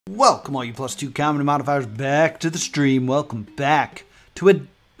Welcome all you +2 comedy modifiers back to the stream. Welcome back to a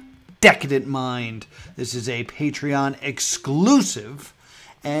Decadent Mind. This is a Patreon exclusive,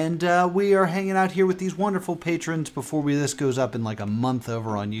 and we are hanging out here with these wonderful patrons before this goes up in like a month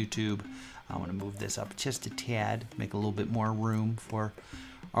over on YouTube. I want to move this up just a tad, make a little bit more room for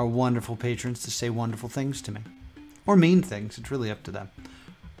our wonderful patrons to say wonderful things to me. Or mean things, it's really up to them.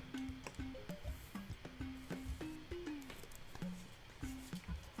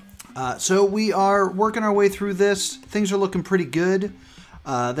 So we are working our way through this. Things are looking pretty good.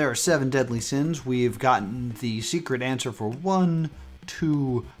 There are 7 deadly sins. We've gotten the secret answer for 1,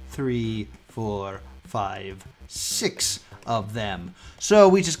 2, 3, 4, 5, 6 of them. So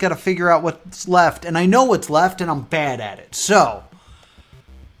we just got to figure out what's left. And I know what's left, and I'm bad at it. So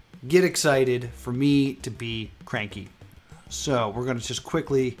get excited for me to be cranky. So we're going to just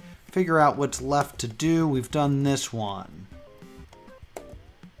quickly figure out what's left to do. We've done this one.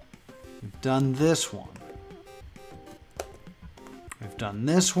 We've done this one. We've done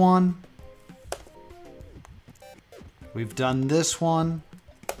this one. We've done this one.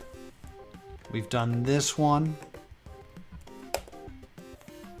 We've done this one.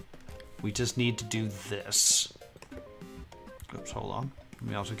 We just need to do this. Oops, hold on. Let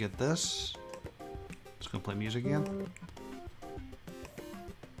me also get this. Just gonna play music again.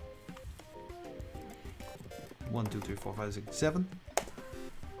 1, 2, 3, 4, 5, 6, 7.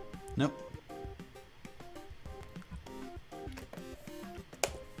 Nope.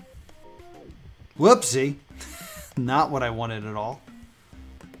 Whoopsie. Not what I wanted at all.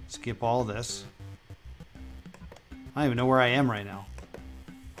 Skip all this. I don't even know where I am right now.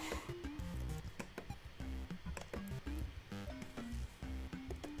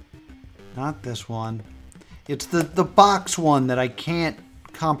 Not this one. It's the box one that I can't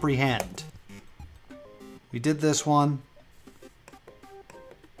comprehend. We did this one.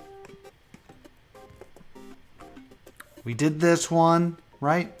 We did this one,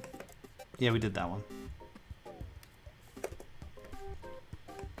 right? Yeah, we did that one.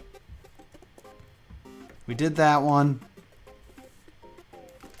 We did that one.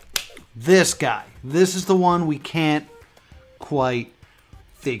 This guy. This is the one we can't quite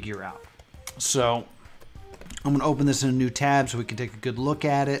figure out. So, I'm going to open this in a new tab so we can take a good look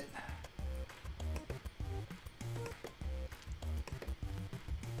at it.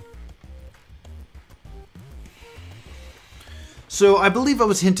 So I believe I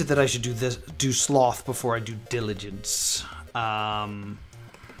was hinted that I should do sloth before I do diligence. Or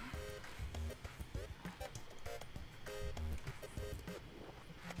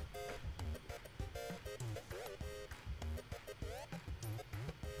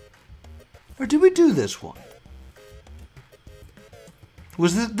did we do this one?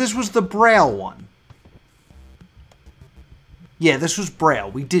 This was the Braille one? Yeah, this was Braille.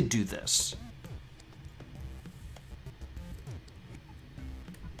 We did do this.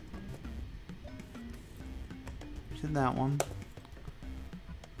 Did that one.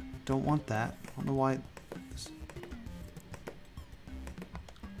 Don't want that. I don't know why.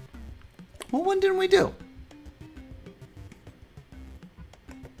 What one didn't we do?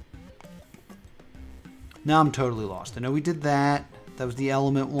 Now I'm totally lost. I know we did that. That was the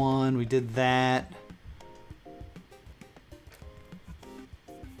element one. We did that.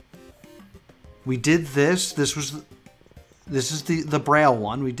 We did this. This is the Braille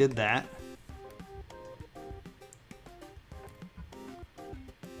one. We did that.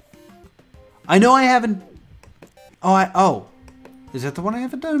 I know I haven't... Oh. Is that the one I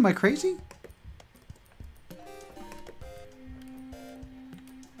haven't done? Am I crazy?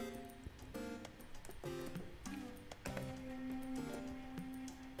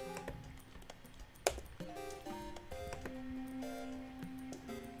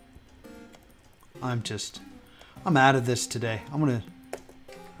 I'm out of this today. I'm gonna...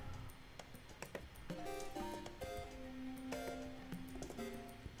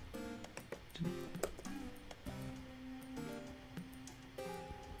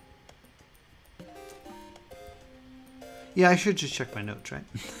 Yeah, I should just check my notes, right?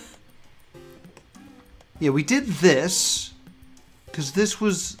 Yeah, we did this because this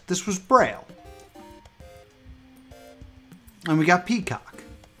was Braille. And we got Peacock.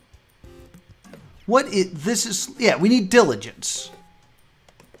 This is, yeah, we need diligence.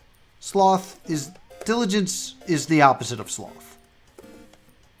 Diligence is the opposite of sloth.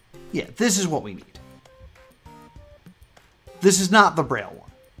 Yeah, this is what we need. This is not the Braille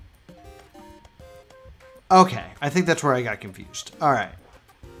one. Okay, I think that's where I got confused. All right.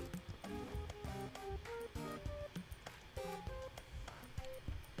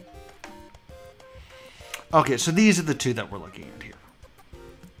 Okay, so these are the two that we're looking at here.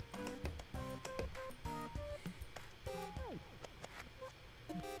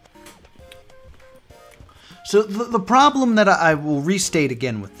 So the problem that I will restate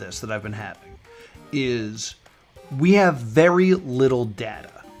again with this that I've been having is we have very little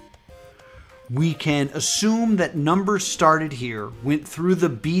data. We can assume that numbers started here, went through the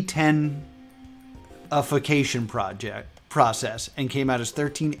B10ification process, and came out as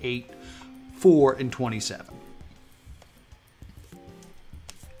 13, 8, 4, and 27.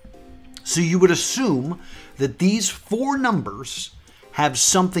 So you would assume that these four numbers have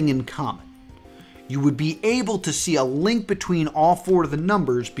something in common. You would be able to see a link between all four of the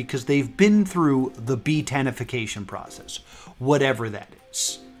numbers because they've been through the B10ification process, whatever that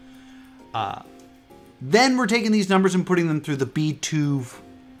is. Then we're taking these numbers and putting them through the B2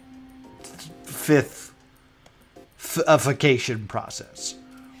 fifth-ification process.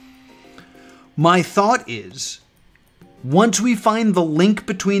 My thought is, once we find the link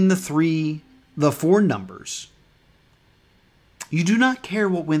between the four numbers, you do not care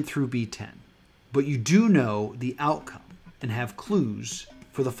what went through B10, but you do know the outcome and have clues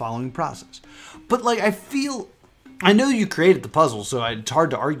for the following process. But like, I know you created the puzzle, so it's hard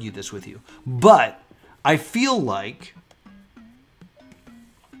to argue this with you, but I feel like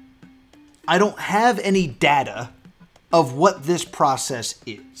I don't have any data of what this process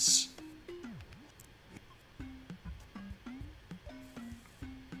is.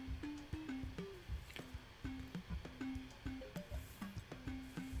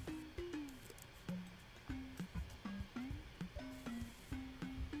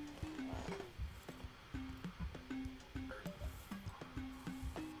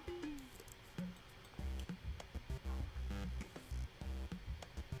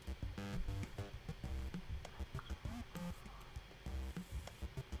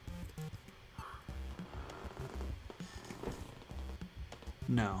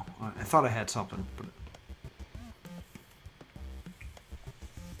 No, I thought I had something,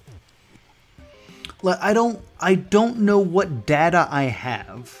 but I don't know what data I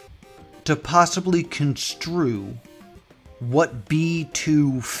have to possibly construe what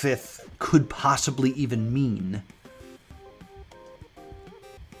B2 fifth could possibly even mean.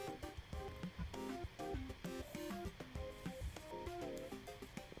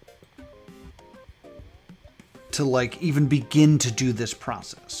 To like even begin to do this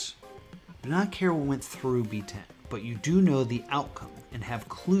process. Do not care what went through B10, but you do know the outcome and have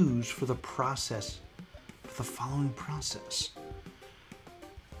clues for the process, for the following process.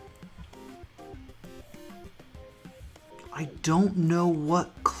 I don't know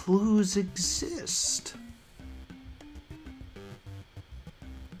what clues exist.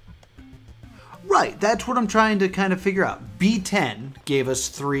 Right, that's what I'm trying to kind of figure out. B10 gave us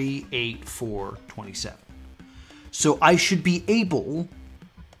 3, 8, 4, 27. So I should be able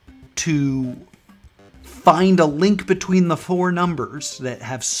to find a link between the four numbers that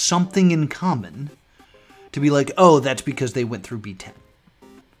have something in common to be like, oh, that's because they went through B10.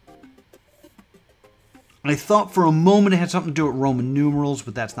 I thought for a moment it had something to do with Roman numerals,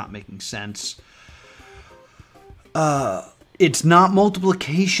 but that's not making sense. It's not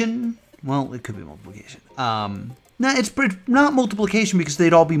multiplication. Well, it could be multiplication. No, it's not multiplication because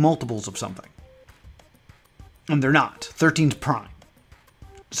they'd all be multiples of something. And they're not. 13's prime.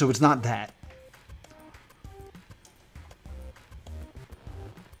 So it's not that.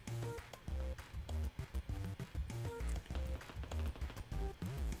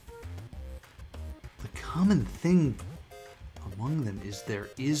 The common thing among them is there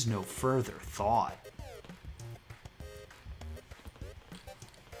is no further thought.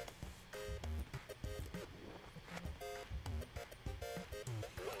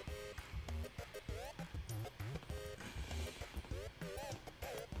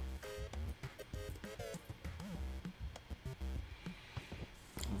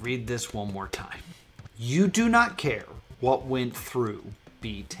 Read this one more time. You do not care what went through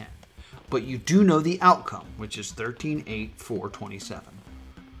B10, but you do know the outcome, which is 13, 8, 4, 27.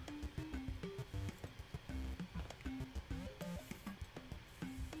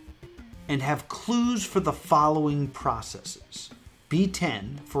 And have clues for the following processes.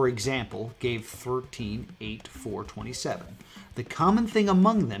 B10, for example, gave 13, 8, 4, 27. The common thing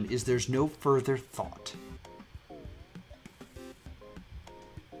among them is there's no further thought.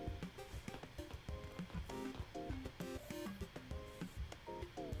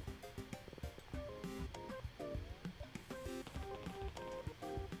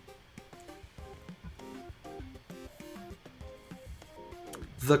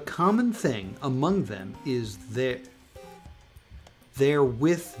 The common thing among them is there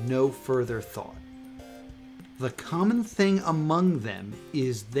with no further thought. The common thing among them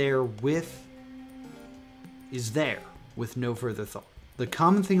is there with no further thought. The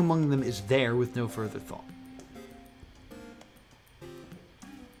common thing among them is there with no further thought.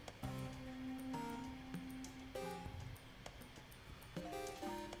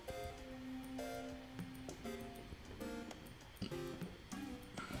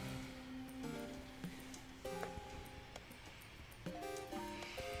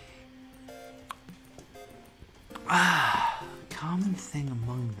 common thing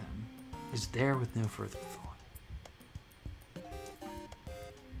among them is there with no further thought.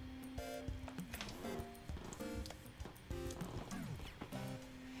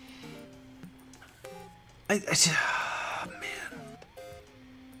 Man.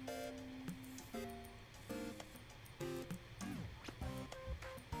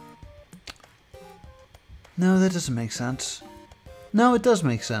 No, that doesn't make sense. No, it does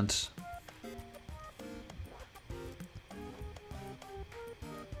make sense.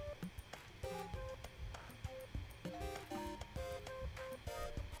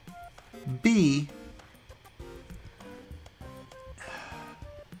 B.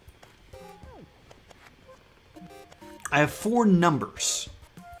 I have 4 numbers.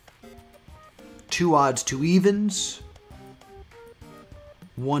 2 odds, 2 evens.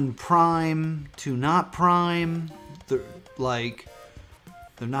 1 prime, 2 not prime. They're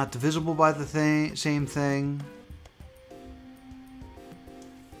not divisible by the same thing.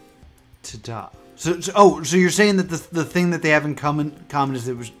 Ta-da. So you're saying that the thing that they have in common is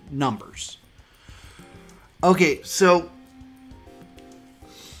that it was numbers. Okay, so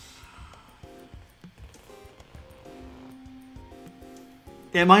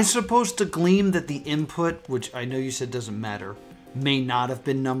am I supposed to glean that the input, which I know you said doesn't matter, may not have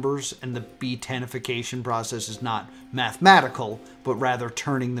been numbers, and the B10ification process is not mathematical, but rather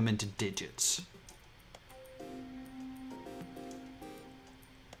turning them into digits?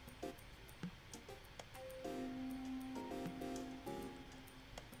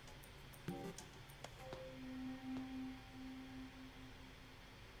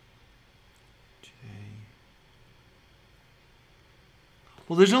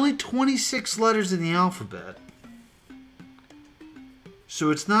 Well, there's only 26 letters in the alphabet. So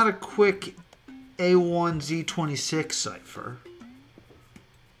it's not a quick A1Z26 cipher.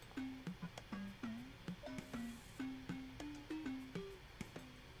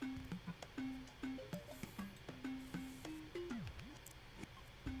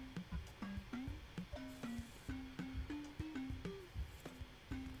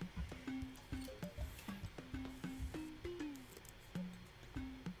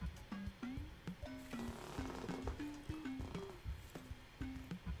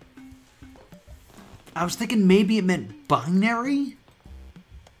 I was thinking maybe it meant binary?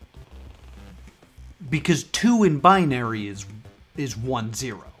 Because 2 in binary is 1,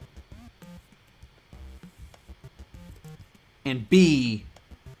 0. And B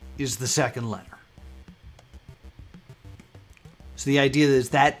is the second letter. So the idea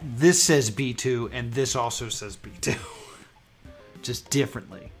is that this says B2 and this also says B2. Just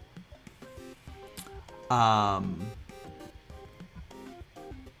differently.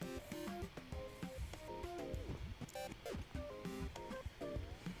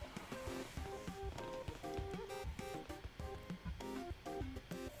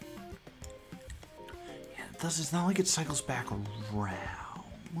 It's not like it cycles back around.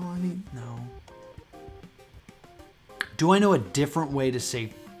 Well, I mean, no. Do I know a different way to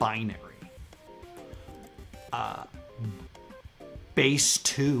say binary? Base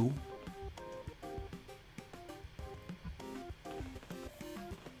 2.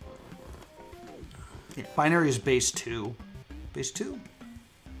 Yeah, binary is base 2. Base 2?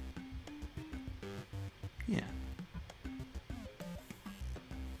 Yeah.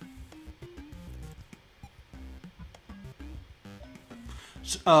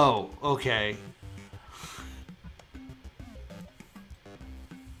 Oh, okay.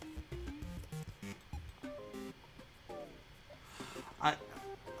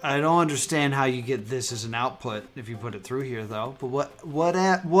 I don't understand how you get this as an output if you put it through here, though. But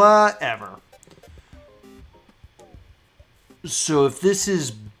whatever. So if this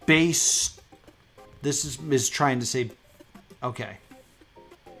is base, this is trying to say, okay.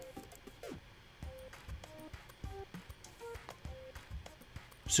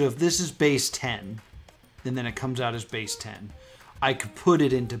 So if this is base 10, and then it comes out as base 10, I could put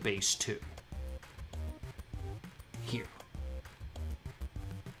it into base 2. Here.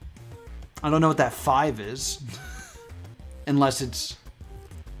 I don't know what that 5 is. Unless it's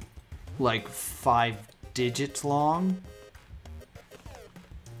like 5 digits long.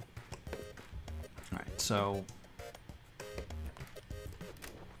 Alright, so...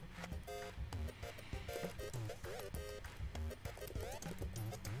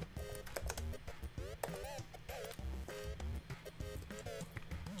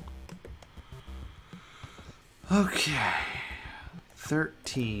 Okay,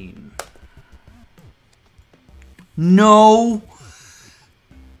 13. No!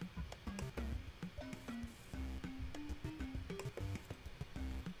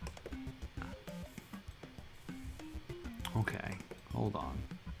 Okay.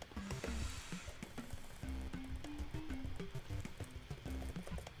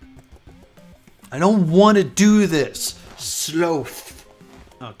 I don't want to do this. Sloth.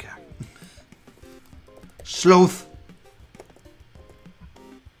 Okay. Sloth.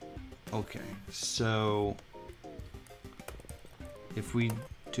 Okay, so if we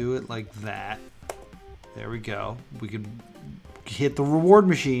do it like that, there we go. We could hit the reward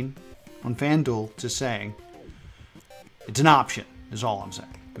machine on FanDuel, just saying. It's an option, is all I'm saying.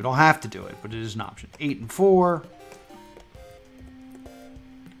 We don't have to do it, but it is an option. 8 and 4.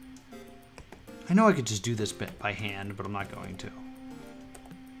 I know I could just do this bit by hand, but I'm not going to.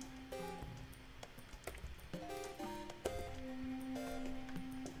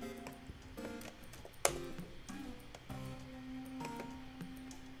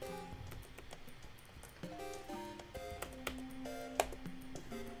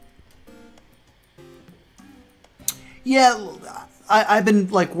 Yeah, I've been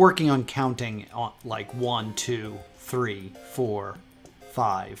like working on counting on like 1, 2, 3, 4,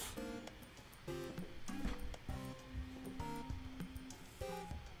 5.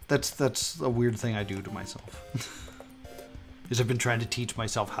 That's a weird thing I do to myself. Is I've been trying to teach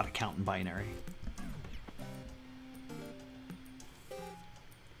myself how to count in binary.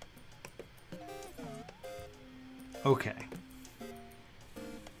 Okay.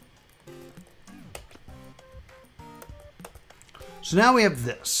 So now we have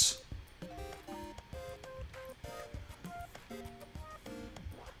this.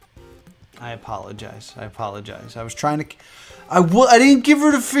 I apologize. I apologize. I was trying to... I didn't give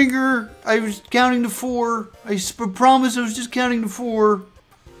her the finger. I was counting to 4. I promised I was just counting to 4.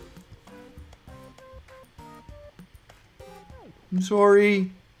 I'm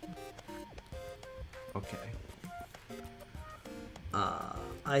sorry. Okay.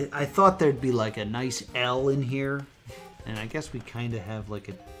 I thought there'd be like a nice L in here. And I guess we kind of have like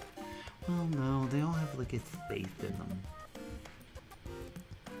a... Well, no, they all have like a space in them.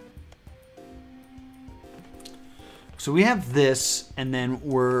 So we have this, and then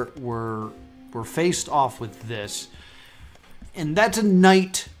we're faced off with this. And that's a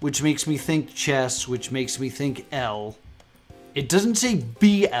knight, which makes me think chess, which makes me think L. It doesn't say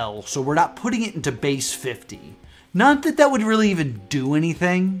BL, so we're not putting it into base 50. Not that that would really even do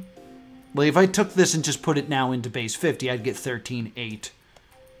anything. Like, if I took this and just put it now into base 50, I'd get 13, 8,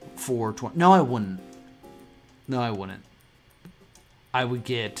 4, 20. No, I wouldn't. No, I wouldn't. I would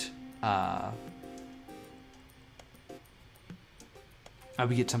get, I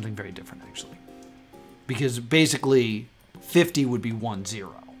would get something very different, actually. Because basically, 50 would be 1,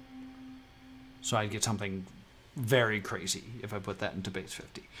 0. So I'd get something very crazy if I put that into base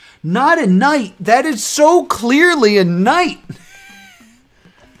 50. Not a knight! That is so clearly a knight!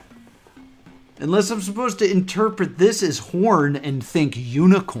 Unless I'm supposed to interpret this as horn and think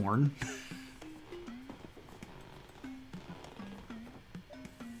unicorn.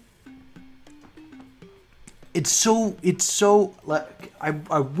 It's so, like,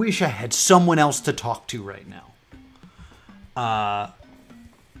 I wish I had someone else to talk to right now.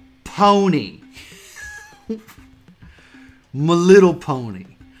 Pony. My Little Pony.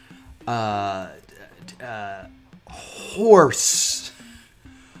 Horse.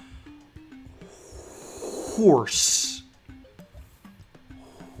 Horse.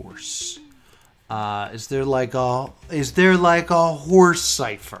 Horse. Is there like a horse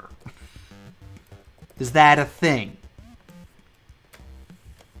cipher? Is that a thing?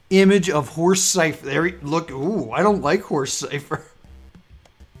 Image of horse cipher. There, look. Ooh, I don't like horse cipher.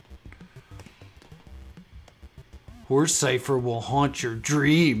 Horse cipher will haunt your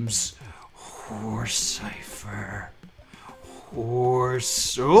dreams. Horse cipher.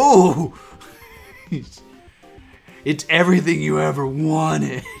 Horse. Oh! It's everything you ever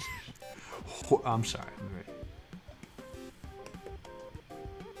wanted. I'm sorry.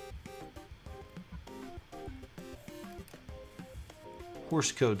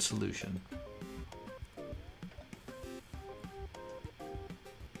 Horse code solution.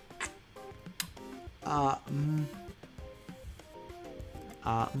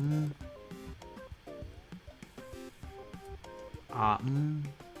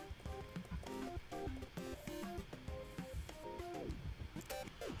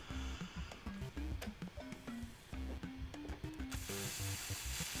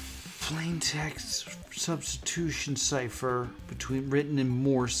 Plain text substitution cipher between written in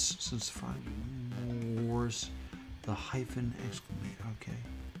Morse since Morse, the hyphen exclamation. Okay.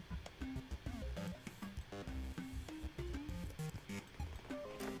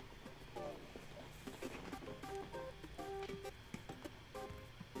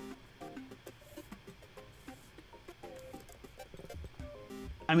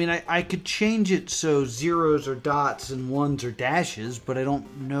 I mean, I could change it so zeros are dots and ones are dashes, but I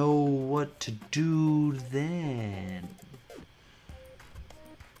don't know what to do then.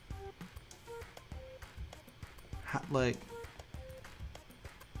 How, like...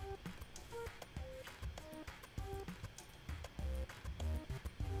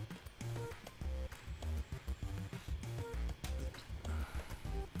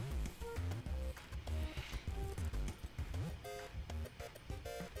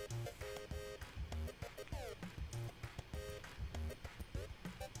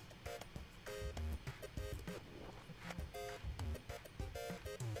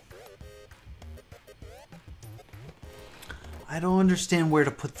 I don't understand where to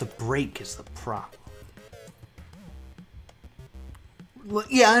put the break is the problem.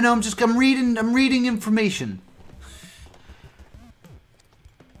 Yeah, I know. I'm reading information.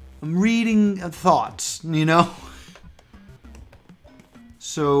 I'm reading thoughts, you know?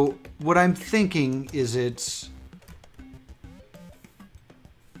 So what I'm thinking is it's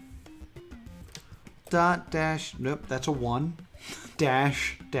dot dash, nope, that's a 1.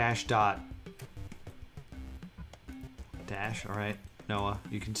 Dash dash dot. Dash, all right, Noah,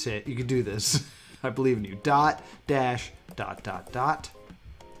 you can say it. You can do this. I believe in you. Dot dash dot dot dot.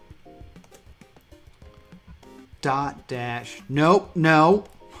 Dot dash. Nope, no.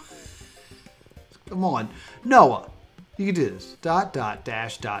 Come on, Noah, you can do this. Dot dot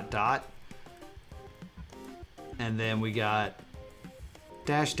dash dot dot. And then we got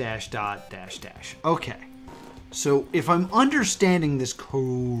dash dash dot dash dash. Okay, so if I'm understanding this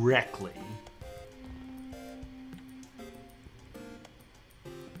correctly.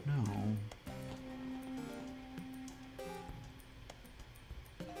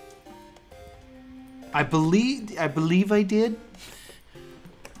 I believe I did.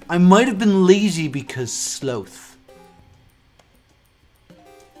 I might have been lazy because sloth.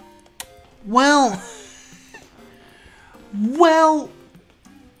 Well.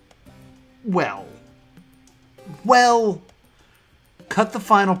 Cut the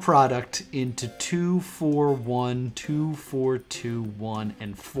final product into 2, 4, 1, 2, 4, 2, 1,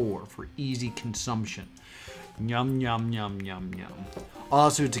 and 4 for easy consumption. Yum, yum, yum, yum, yum.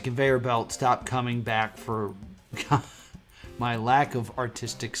 Also, it's a conveyor belt. Stop coming back for my lack of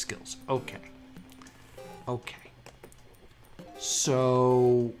artistic skills. Okay. Okay.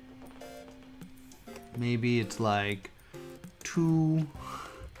 So, maybe it's like 2.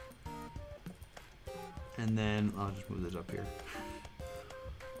 And then, I'll just move this up here.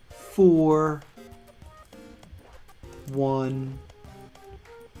 4. 1.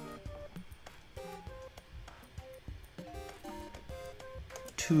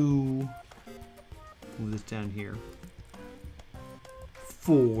 2, move this down here.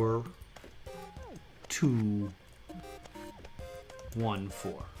 4, 2, 1,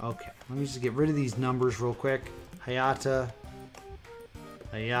 4. Okay, let me just get rid of these numbers real quick. Hayata,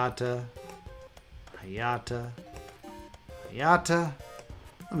 Hayata, Hayata, Hayata.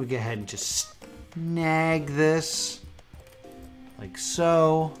 Let me go ahead and just snag this like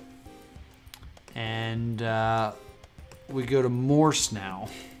so. And we go to Morse now.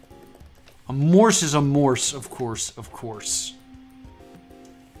 A Morse is a Morse, of course, of course.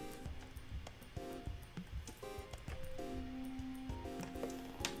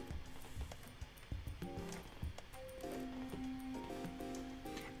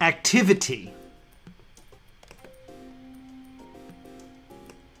 Activity.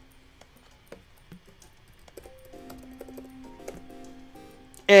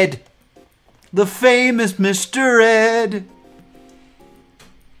 Ed. The famous Mr. Ed.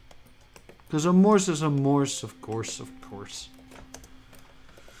 Because a Morse is a Morse, of course, of course.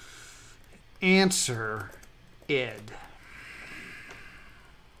 Answer, Ed.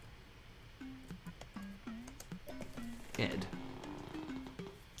 Ed.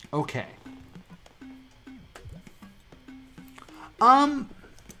 Okay. I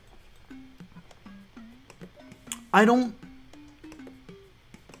don't...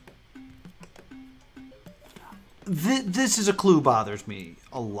 This is a clue bothers me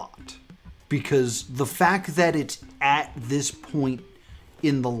a lot. Because the fact that it's at this point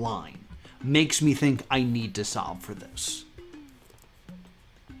in the line makes me think I need to solve for this.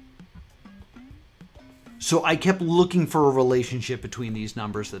 So I kept looking for a relationship between these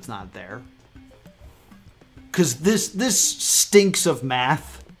numbers that's not there. Because this stinks of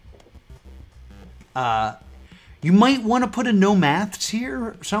math. You might want to put a no maths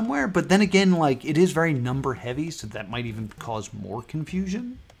here somewhere, but then again, like, it is very number heavy, so that might even cause more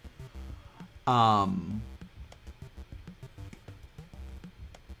confusion.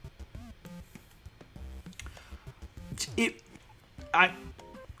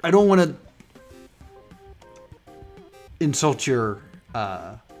 I don't want to insult your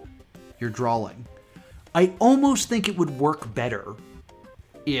drawing. I almost think it would work better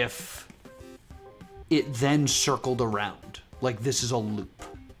if it then circled around. Like this is a loop.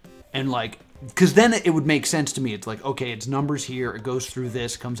 And like, because then it would make sense to me. It's like, okay, it's numbers here. It goes through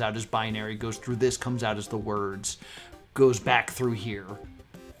this, comes out as binary. Goes through this, comes out as the words. Goes back through here.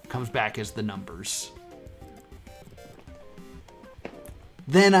 Comes back as the numbers.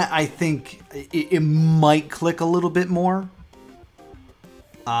 Then I think it might click a little bit more.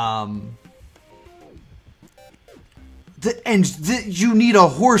 You need a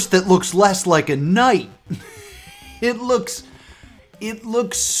horse that looks less like a knight. It looks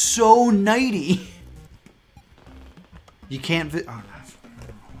so knighty. You can't. Oh,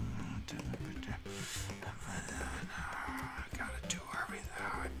 gotta do everything.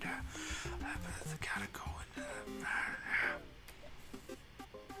 Gotta go into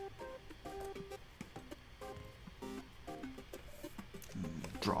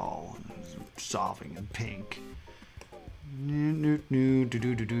draw, solving in pink.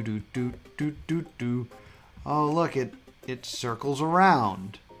 Oh, look, it circles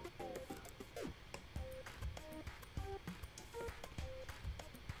around.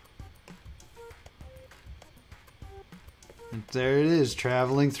 And there it is,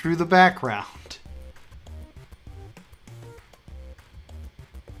 traveling through the background.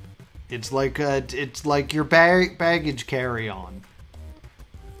 It's like your baggage carry-on.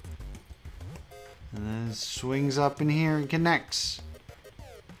 And then it swings up in here and connects.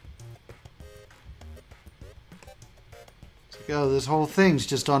 It's like, oh, this whole thing's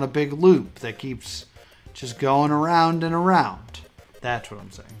just on a big loop that keeps just going around and around. That's what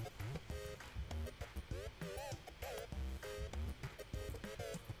I'm saying.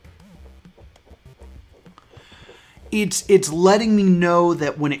 It's letting me know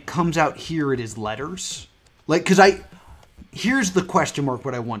that when it comes out here, it is letters. Like, because here's the question mark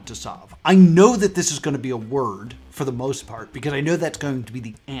what I want to solve. I know that this is going to be a word for the most part because I know that's going to be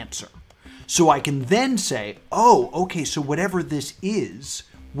the answer. So I can then say, oh, okay, so whatever this is,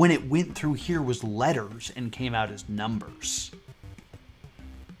 when it went through here was letters and came out as numbers.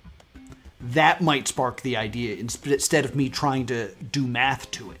 That might spark the idea instead of me trying to do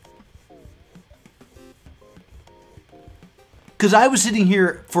math to it. Because I was sitting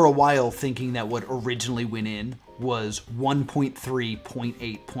here for a while thinking that what originally went in was 1.3,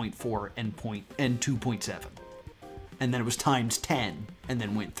 0.8, 0.4, and 2.7. And then it was times 10, and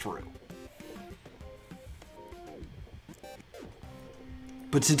then went through.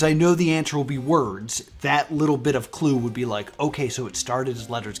 But since I know the answer will be words, that little bit of clue would be like, okay, so it started as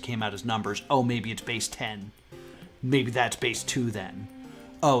letters, came out as numbers. Oh, maybe it's base 10. Maybe that's base 2 then.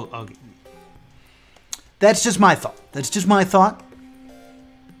 Oh, okay. That's just my thought. That's just my thought.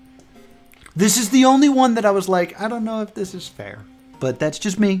 This is the only one that I was like, I don't know if this is fair. But that's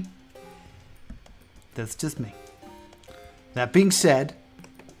just me. That's just me. That being said,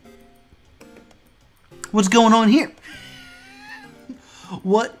 what's going on here?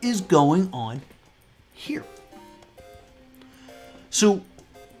 What is going on here? So,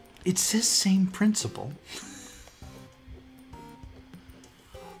 it says same principle.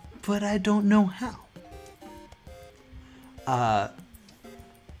 But I don't know how.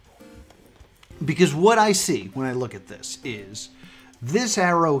 Because what I see when I look at this is this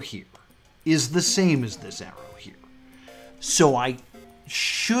arrow here is the same as this arrow here. So I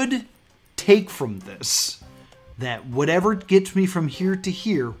should take from this that whatever gets me from here to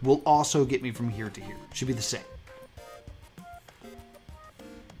here will also get me from here to here. Should be the same.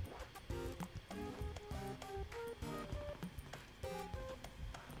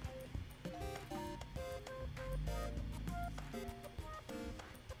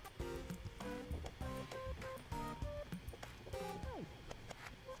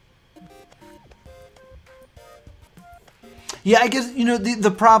 Yeah, I guess, you know,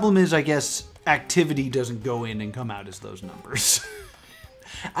 the problem is, I guess, activity doesn't go in and come out as those numbers.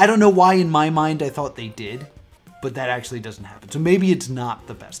 I don't know why in my mind I thought they did, but that actually doesn't happen. So maybe it's not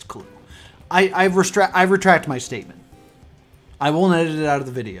the best clue. I retract my statement. I won't edit it out of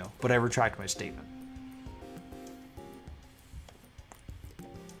the video, but I retract my statement.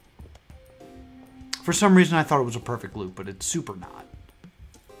 For some reason I thought it was a perfect loop, but it's super not.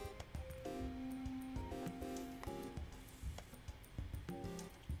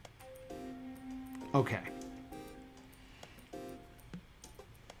 Okay.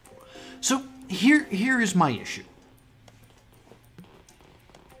 So here is my issue.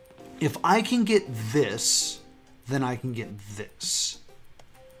 If I can get this, then I can get this.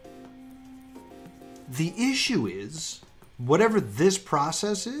 The issue is, whatever this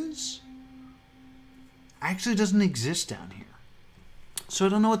process is actually doesn't exist down here. So I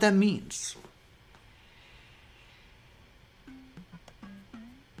don't know what that means.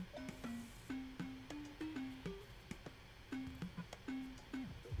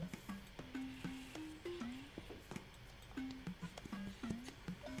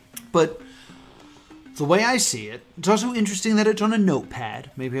 But the way I see it, it's also interesting that it's on a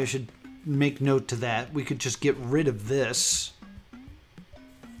notepad. Maybe I should make note to that. We could just get rid of this,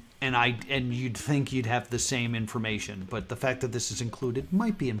 and you'd think you'd have the same information, but the fact that this is included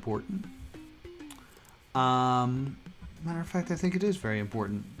might be important. Matter of fact, I think it is very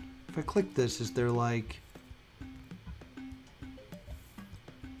important. If I click this, is there like...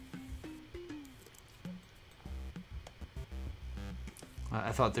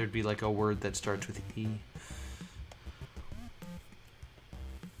 I thought there'd be like a word that starts with E.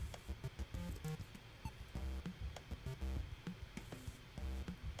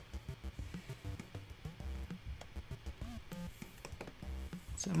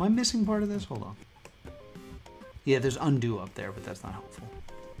 So am I missing part of this? Hold on. Yeah, there's undo up there, but that's not helpful.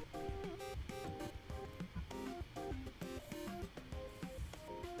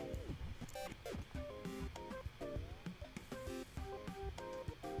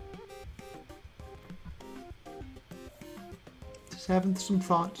 Just having some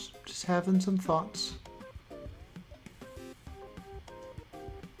thoughts. Just having some thoughts.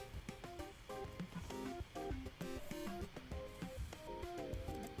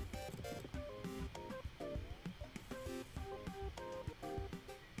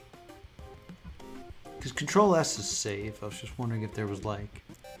 Because Control S is save. I was just wondering if there was like...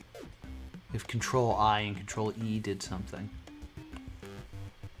 if Control I and Control E did something.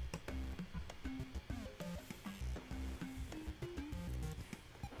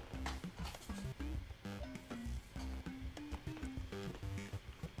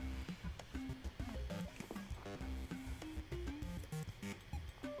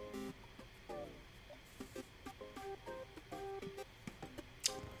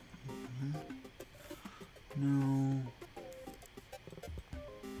 No.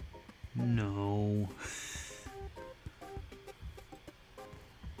 No.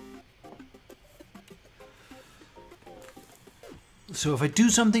 So if I do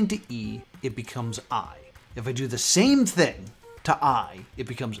something to E, it becomes I. If I do the same thing to I, it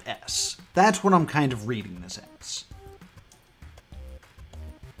becomes S. That's what I'm kind of reading this as.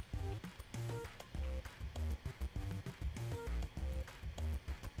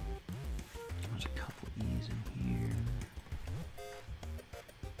 There's a couple E's in here.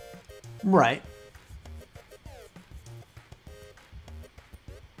 Right.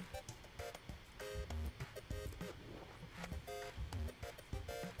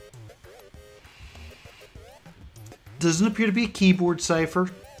 Doesn't appear to be a keyboard cipher.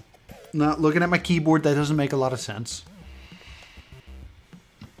 Not looking at my keyboard, that doesn't make a lot of sense.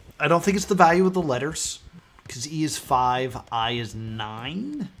 I don't think it's the value of the letters, because E is 5, I is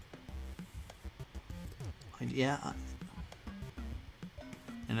 9. Yeah.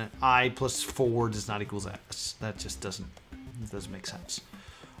 And an I plus 4 does not equal S. That just doesn't make sense.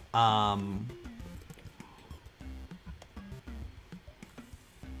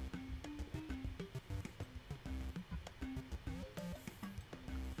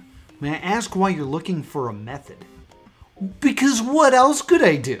 May I ask why you're looking for a method? Because what else could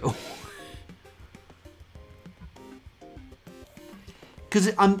I do?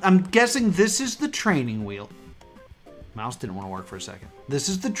 Because I'm guessing this is the training wheel. Mouse didn't want to work for a second. This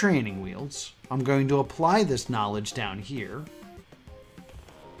is the training wheels. I'm going to apply this knowledge down here.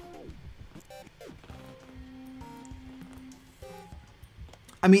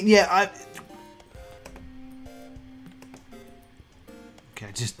 I mean, yeah, okay,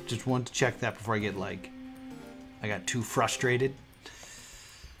 I just wanted to check that before I get, like, I got too frustrated.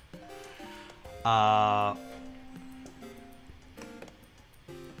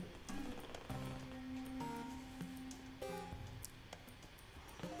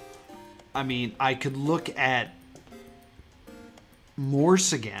 I mean, I could look at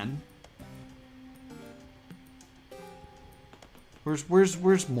Morse again.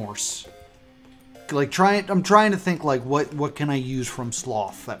 Where's Morse? Like, I'm trying to think, like, what can I use from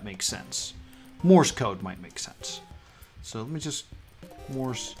Sloth that makes sense? Morse code might make sense. So let me just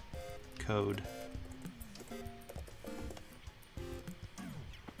Morse code.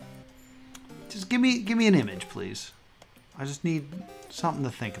 Just give me an image, please. I just need something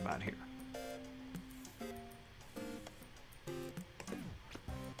to think about here. There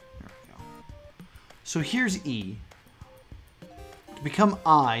we go. So here's E. To become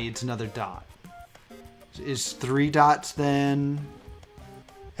I, it's another dot. Is 3 dots then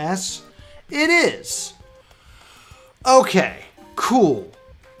S? It is. Okay, cool.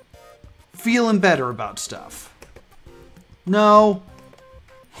 Feeling better about stuff. No.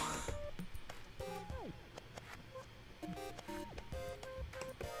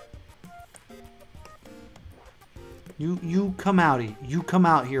 You come out. You come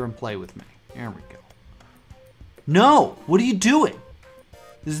out here and play with me. There we go. No, what are you doing?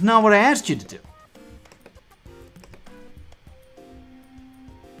 This is not what I asked you to do.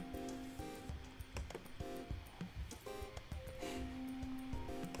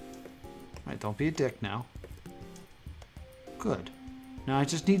 Alright, don't be a dick now. Good. Now I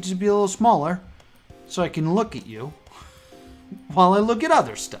just need you to be a little smaller so I can look at you while I look at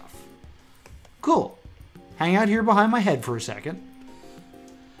other stuff. Cool. Hang out here behind my head for a second.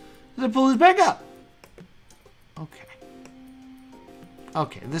 Then pull this back up. Okay.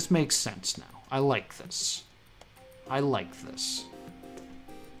 Okay, this makes sense now. I like this. I like this.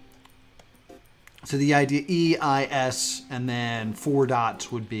 So the idea E, I, S, and then 4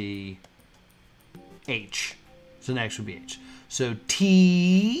 dots would be H. So next would be H. So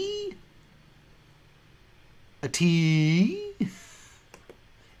T, a T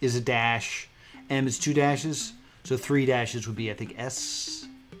is a dash. M is 2 dashes. So 3 dashes would be, I think, S.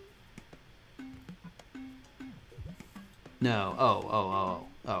 No.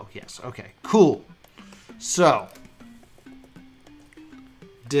 Oh, yes. Okay. Cool. So,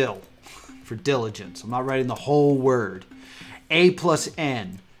 dill for diligence. I'm not writing the whole word. A plus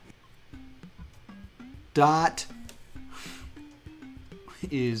N dot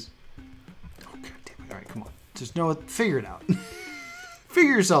is... Oh, God damn it. All right, come on. Just Noah, figure it out.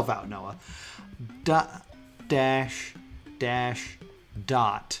 Figure yourself out, Noah. Dot, dash, dash,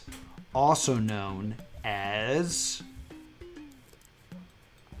 dot. Also known as...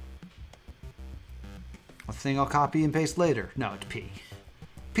 a thing I'll copy and paste later. No, it's P.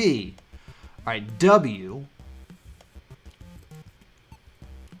 P. All right, W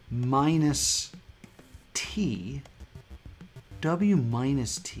minus T. W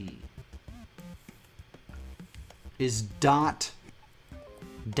minus T is dot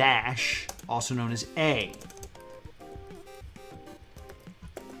dash, also known as A.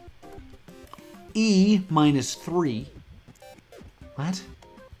 E minus 3. What?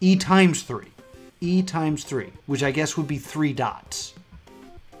 E times 3. E times 3, which I guess would be 3 dots.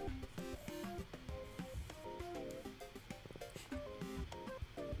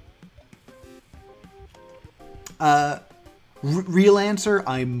 Real answer,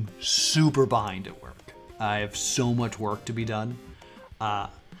 I'm super behind at work. I have so much work to be done. I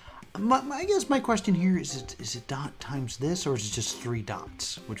guess my question here is it dot times this, or is it just 3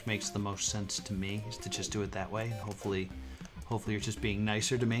 dots? Which makes the most sense to me, is to just do it that way. Hopefully you're just being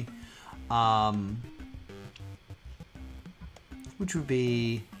nicer to me. Which would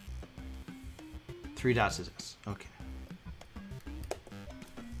be 3 dots is this. Okay.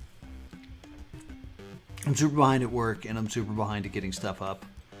 I'm super behind at work, and I'm super behind at getting stuff up,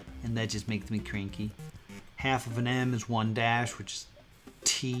 and that just makes me cranky. Half of an M is 1 dash, which is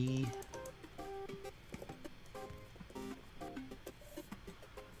T.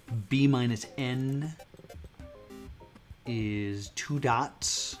 B minus N is 2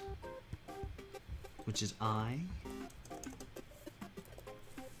 dots, which is I.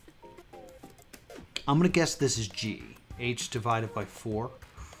 I'm going to guess this is G. H divided by 4.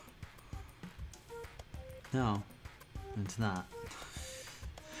 No, it's not.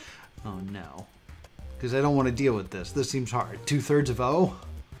 Oh no. Because I don't want to deal with this. This seems hard. 2/3 of O?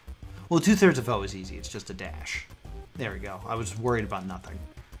 Well, 2/3 of O is easy. It's just a dash. There we go. I was worried about nothing.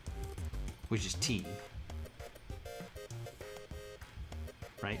 Which is T.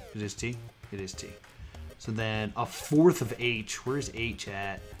 Right? It is T? It is T. So then 1/4 of H. Where's H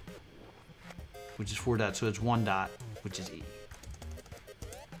at? Which is 4 dots. So it's 1 dot, which is E.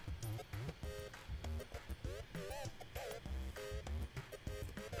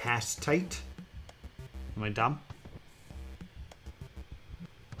 Past tight. Am I dumb?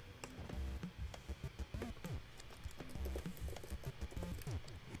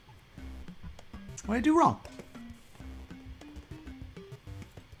 What did I do wrong?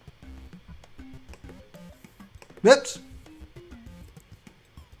 Whoops.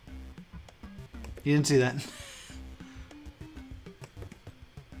 You didn't see that.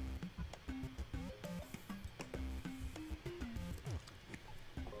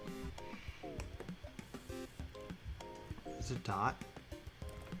 There's a dot,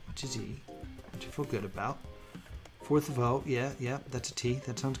 which is E, which I feel good about. 1/4 of O, yeah, that's a T.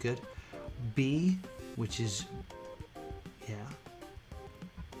 That sounds good. B, which is, yeah,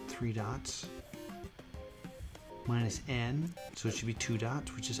 3 dots. minus n, so it should be 2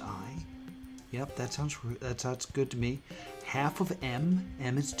 dots, which is I. Yep, that sounds good to me. Half of m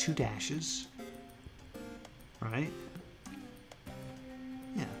is 2 dashes, right?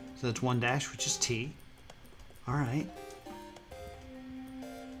 Yeah, so that's 1 dash, which is t. All right.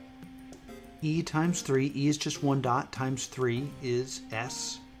 E times 3, E is just 1 dot, times 3 is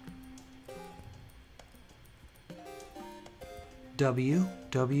S. W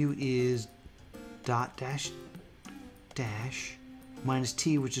is dot dash dash minus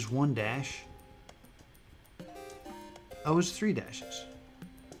T, which is 1 dash. O is 3 dashes.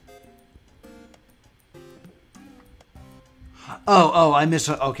 Oh, I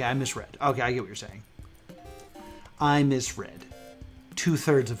misread. Okay, I get what you're saying. I misread.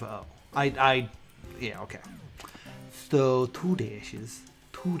 2/3 of O. Yeah, okay. So 2 dashes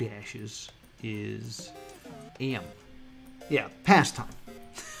is M. Yeah, pastime.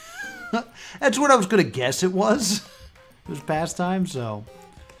 That's what I was going to guess it was. It was pastime, so.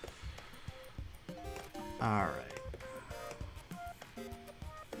 All right.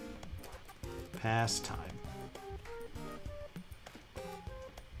 Pastime.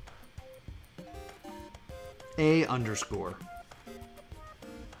 A underscore.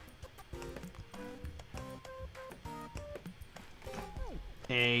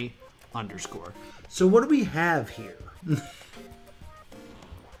 A underscore. So what do we have here?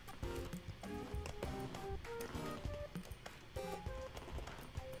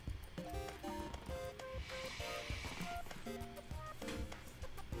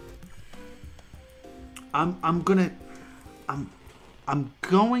 I'm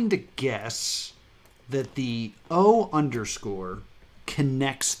going to guess that the O underscore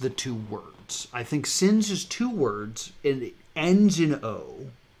connects the 2 words. I think sins is 2 words and it ends in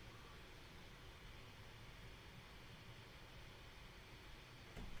O.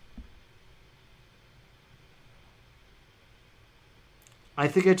 I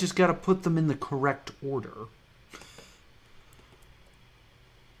think I just got to put them in the correct order.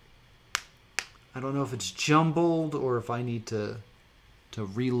 I don't know if it's jumbled or if I need to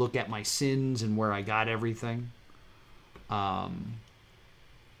relook at my sins and where I got everything. Go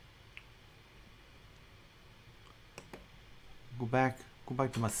back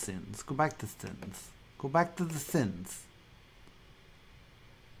to my sins. Go back to sins. Go back to the sins.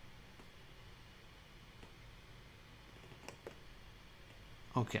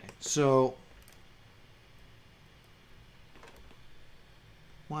 Okay, so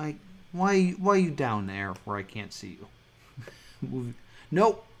why are you down there where I can't see you? Move.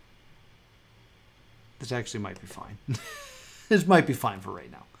 Nope. This actually might be fine. This might be fine for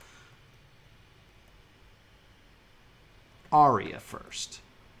right now. Aria first.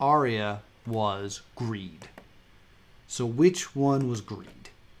 Aria was greed. So which one was greed?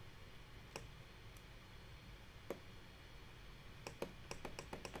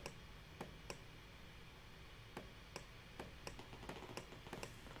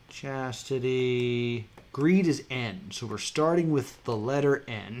 Chastity. Greed is N. So we're starting with the letter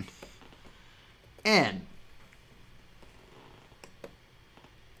N. N.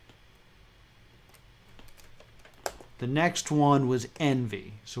 The next one was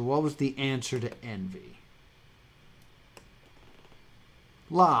envy. So what was the answer to envy?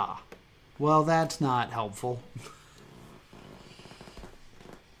 La. Well, that's not helpful.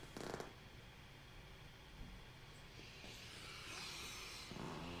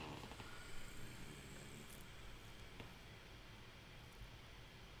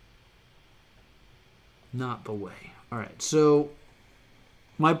 Not the way. All right, so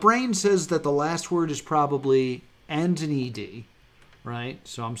my brain says that the last word is probably ends in ED, right?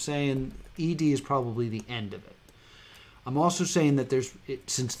 So I'm saying ED is probably the end of it. I'm also saying that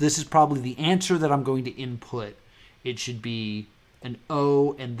since this is probably the answer that I'm going to input, it should be an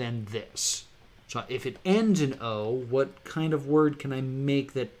O and then this. So if it ends in O, what kind of word can I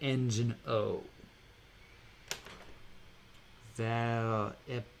make that ends in O?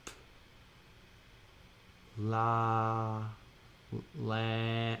 Landed.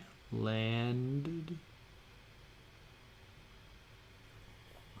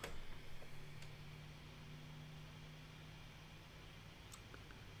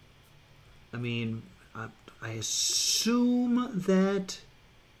 I mean, I assume that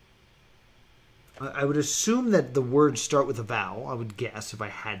I would assume that the words start with a vowel. I would guess if I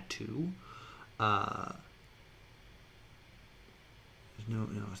had to. No,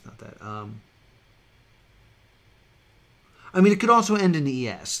 it's not that. I mean, it could also end in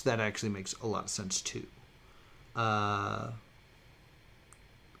ES. That actually makes a lot of sense, too.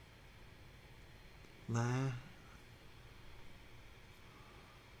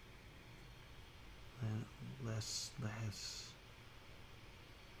 less.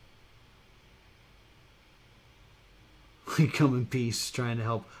 We come in peace, trying to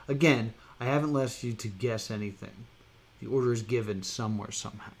help. Again, I haven't left you to guess anything. The order is given somewhere,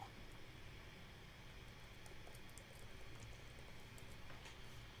 somehow.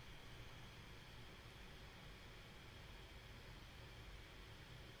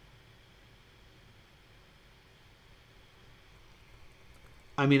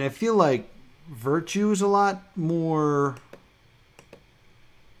 I mean, I feel like virtue is a lot more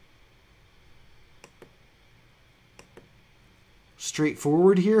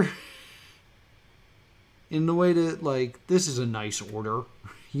straightforward here. In the way that, like, this is a nice order,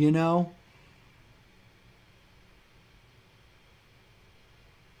 you know?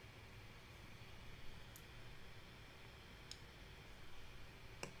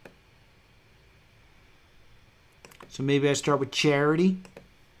 So maybe I start with charity.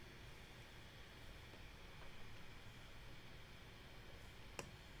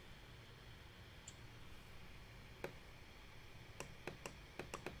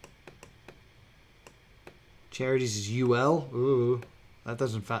 Charities is UL. Ooh, that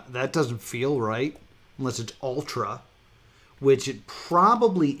doesn't feel right unless it's ultra, which it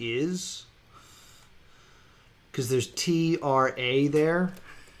probably is because there's TRA there.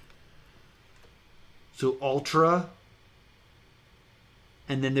 So ultra,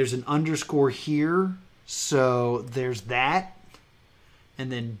 and then there's an underscore here, so there's that,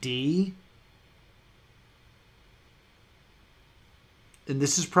 and then D. And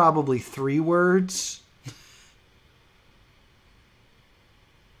this is probably 3 words.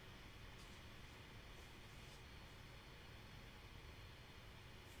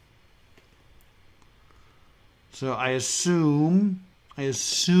 So I assume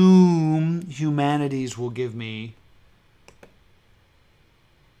humanities will give me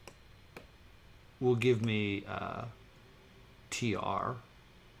TR, or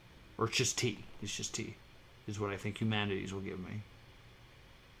it's just T. It's just T, is what I think humanities will give me.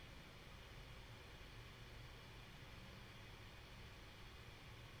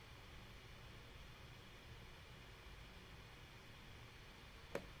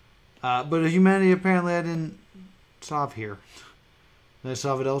 But a humanity apparently I didn't solve here. Did I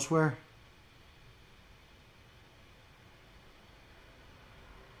solve it elsewhere?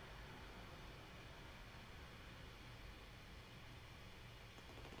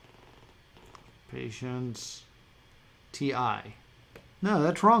 Patience. TI. No,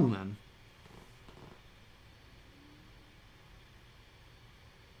 that's wrong then.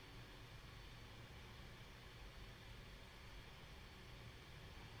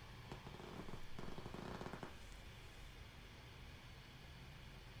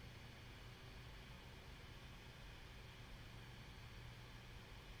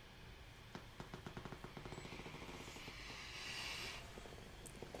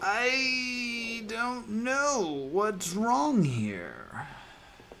 I don't know what's wrong here.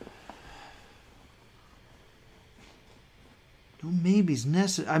 No maybe's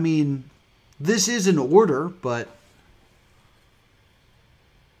necessary. I mean, this is an order, but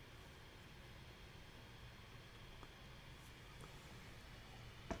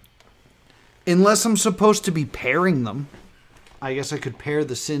unless I'm supposed to be pairing them, I guess I could pair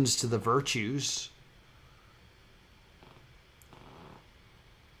the sins to the virtues.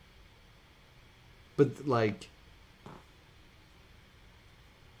 But like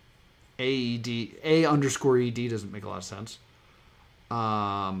A underscore ED doesn't make a lot of sense.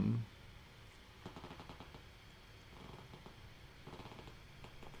 Ah!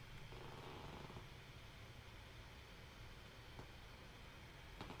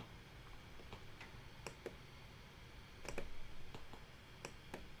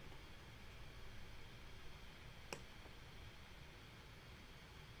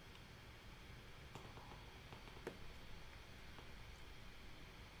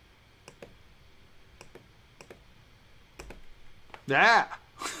 I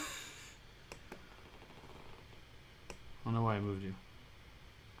don't know why I moved you.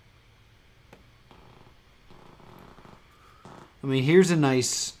 I mean, here's a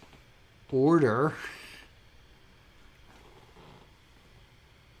nice order.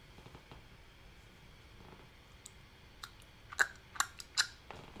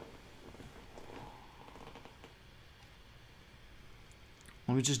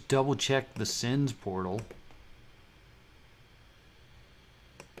 Let me just double check the sins portal.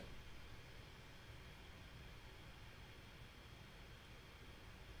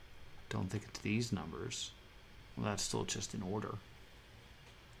 Don't think it's these numbers. Well, that's still just in order.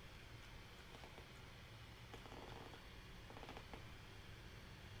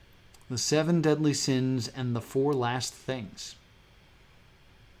 The 7 deadly sins and the 4 last things.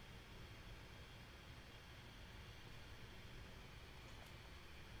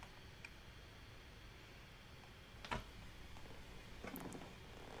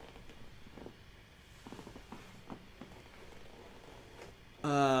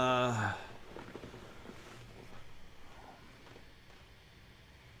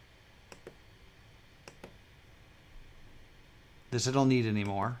 This I don't need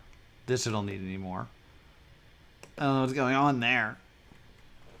anymore. This I don't need anymore. I don't know what's going on there.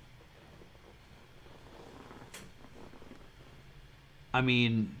 I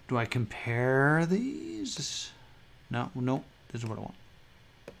mean, do I compare these? No, nope. This is what I want.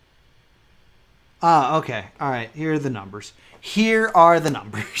 Ah, okay. All right. Here are the numbers. Here are the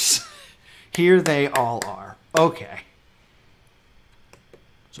numbers. Here they all are. Okay.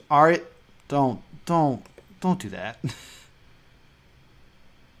 So, all right. Don't do that.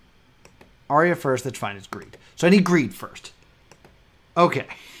 Aria first, that's fine, it's greed. So I need greed first. Okay.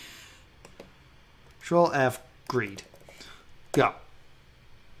 Control F, greed. Go.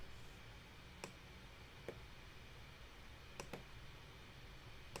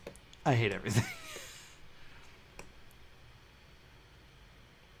 I hate everything.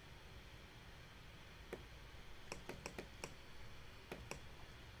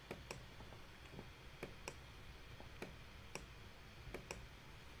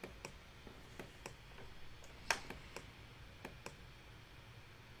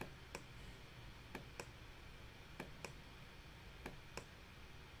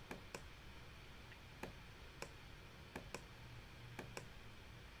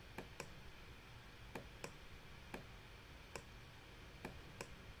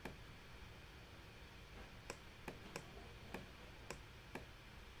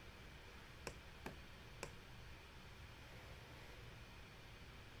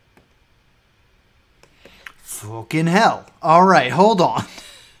 Fucking hell. All right, hold on.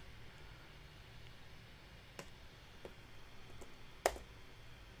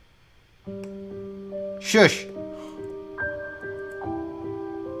 Shush.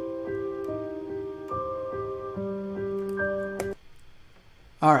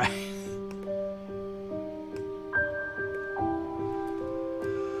 All right.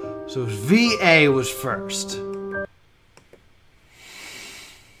 So VA was first.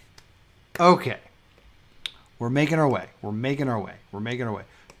 Okay. We're making our way. We're making our way. We're making our way.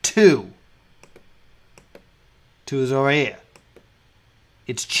 2. 2 is over here.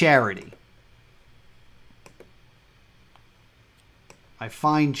 It's charity. I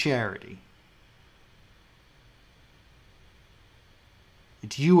find charity.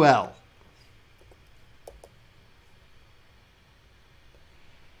 It's UL.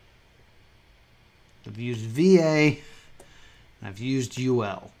 I've used VA and I've used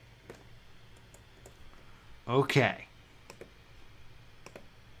UL. Okay.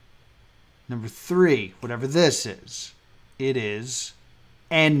 Number 3, whatever this is, it is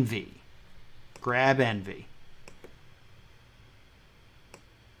envy. Grab envy.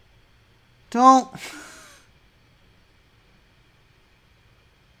 Don't.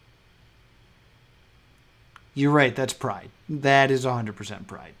 You're right, that's pride. That is 100%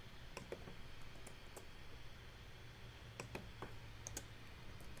 pride.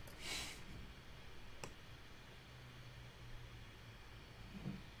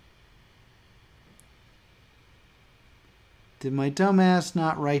 Did my dumbass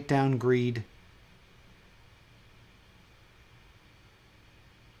not write down greed?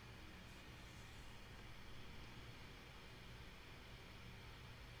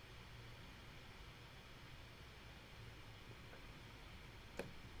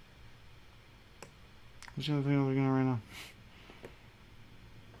 What's the other thing I'm looking at right now?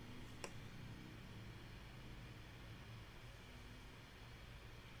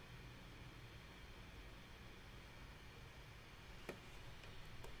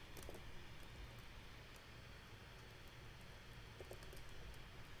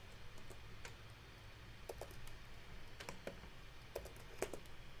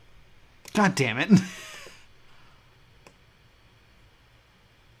 God damn it.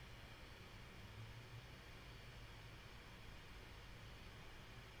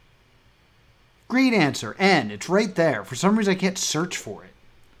 Great answer. N. It's right there. For some reason, I can't search for it.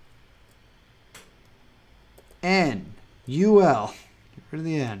 N. UL. Get rid of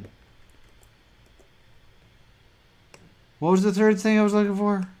the N. What was the third thing I was looking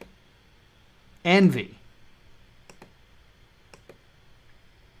for? Envy.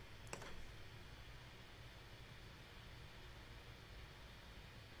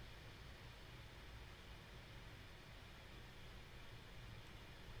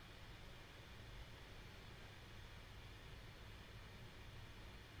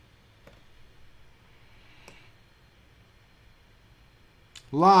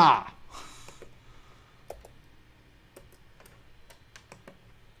 La.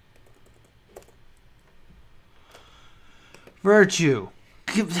 Virtue.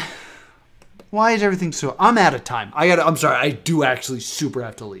 Why is everything so... I'm out of time. I'm sorry. I do actually super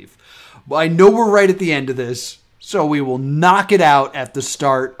have to leave. But I know we're right at the end of this. So we will knock it out at the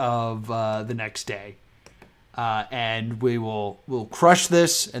start of the next day. And we'll crush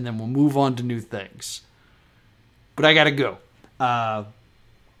this, and then we'll move on to new things. But I gotta go.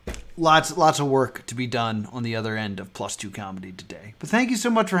 Lots of work to be done on the other end of +2 comedy today. But thank you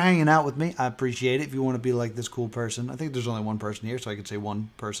so much for hanging out with me. I appreciate it. If you want to be like this cool person, I think there's only one person here, so I could say one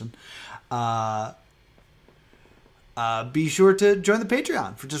person. Be sure to join the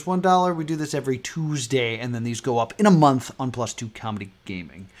Patreon for just $1. We do this every Tuesday, and then these go up in a month on +2 Comedy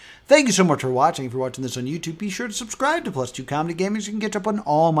Gaming. Thank you so much for watching. If you're watching this on YouTube, be sure to subscribe to +2 Comedy Gaming so you can catch up on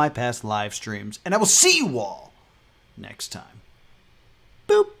all my past live streams. And I will see you all next time.